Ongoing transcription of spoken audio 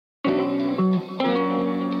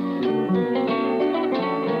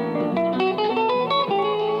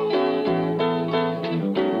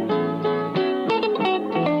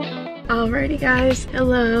Alrighty guys,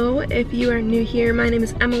 hello. If you are new here, my name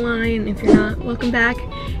is Emmeline, and if you're not, welcome back.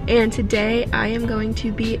 And today I am going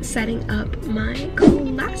to be setting up my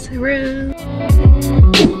classroom.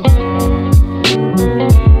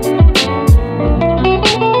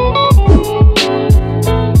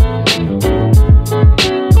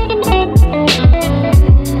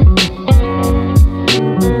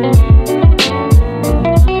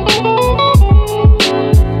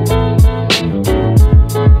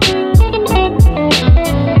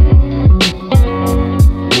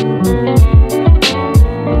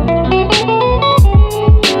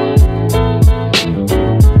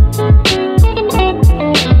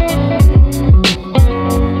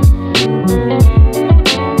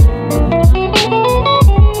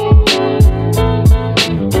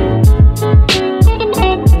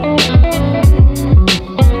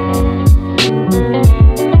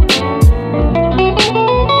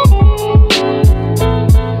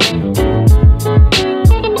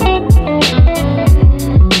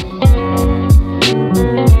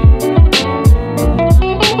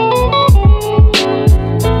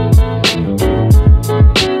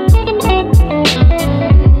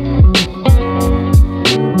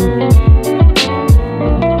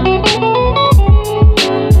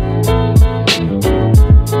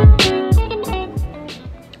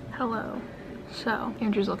 So,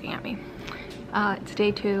 Andrew's looking at me. It's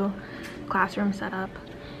day 2, classroom setup.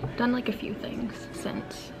 Done like a few things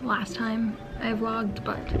since last time I vlogged,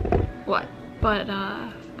 but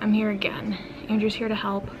I'm here again. Andrew's here to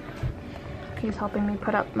help. He's helping me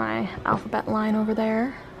put up my alphabet line over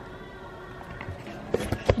there.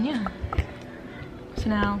 And yeah. So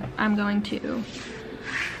now I'm going to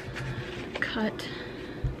cut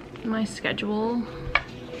my schedule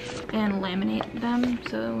and laminate them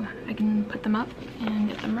so I can put them up and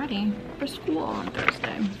get them ready for school on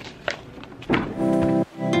Thursday.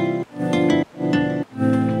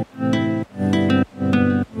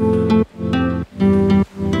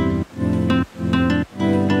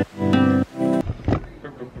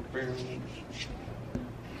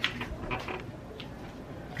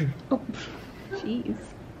 Oh, jeez.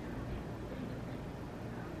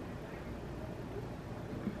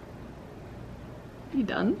 You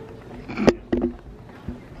done?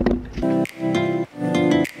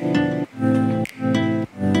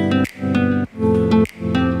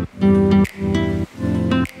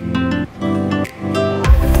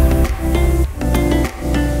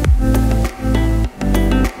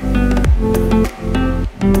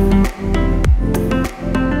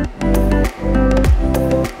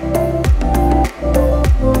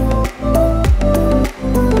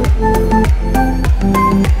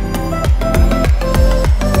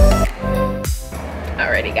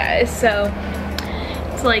 So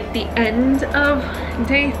it's like the end of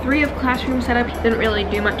day 3 of classroom setup. Didn't really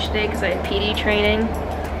do much today because I had PD training,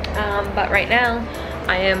 but right now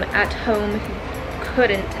I am at home, if you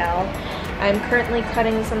couldn't tell. I'm currently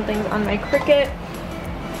cutting some things on my Cricut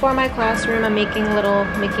for my classroom. I'm making little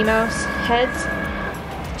Mickey Mouse heads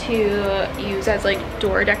to use as like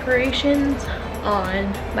door decorations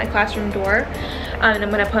on my classroom door, and I'm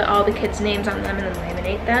gonna put all the kids' names on them and then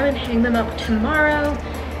laminate them and hang them up tomorrow.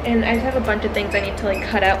 And I just have a bunch of things I need to like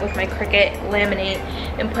cut out with my Cricut, laminate,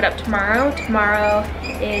 and put up tomorrow. Tomorrow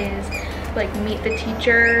is like meet the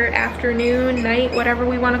teacher afternoon, night, whatever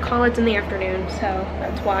we want to call it. It's in the afternoon, so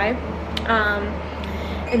that's why.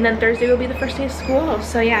 And then Thursday will be the first day of school.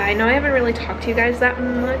 So yeah, I know I haven't really talked to you guys that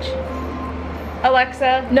much.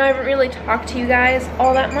 Alexa, no, I haven't really talked to you guys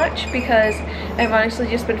all that much because I've honestly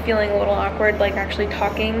just been feeling a little awkward like actually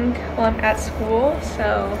talking while I'm at school.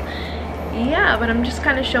 So yeah, but I'm just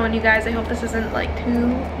kind of showing you guys. I hope this isn't like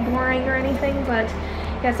too boring or anything, but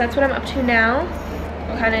yes, that's what I'm up to now.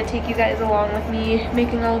 I'll kind of take you guys along with me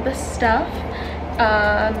making all of this stuff.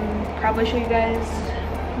 Probably show you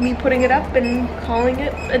guys me putting it up and calling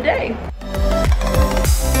it a day.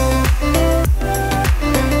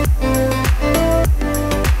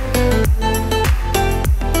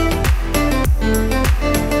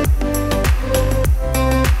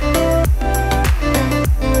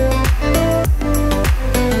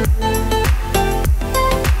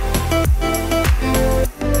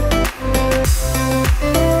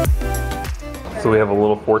 So we have a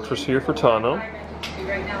little fortress here for Tano.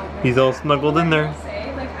 He's all snuggled in there.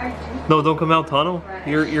 No, don't come out, Tano.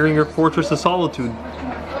 You're in your fortress of solitude.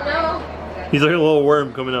 He's like a little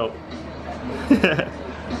worm coming out.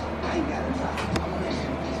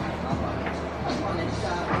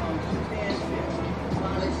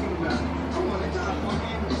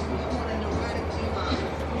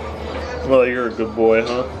 Well, you're a good boy,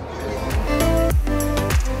 huh?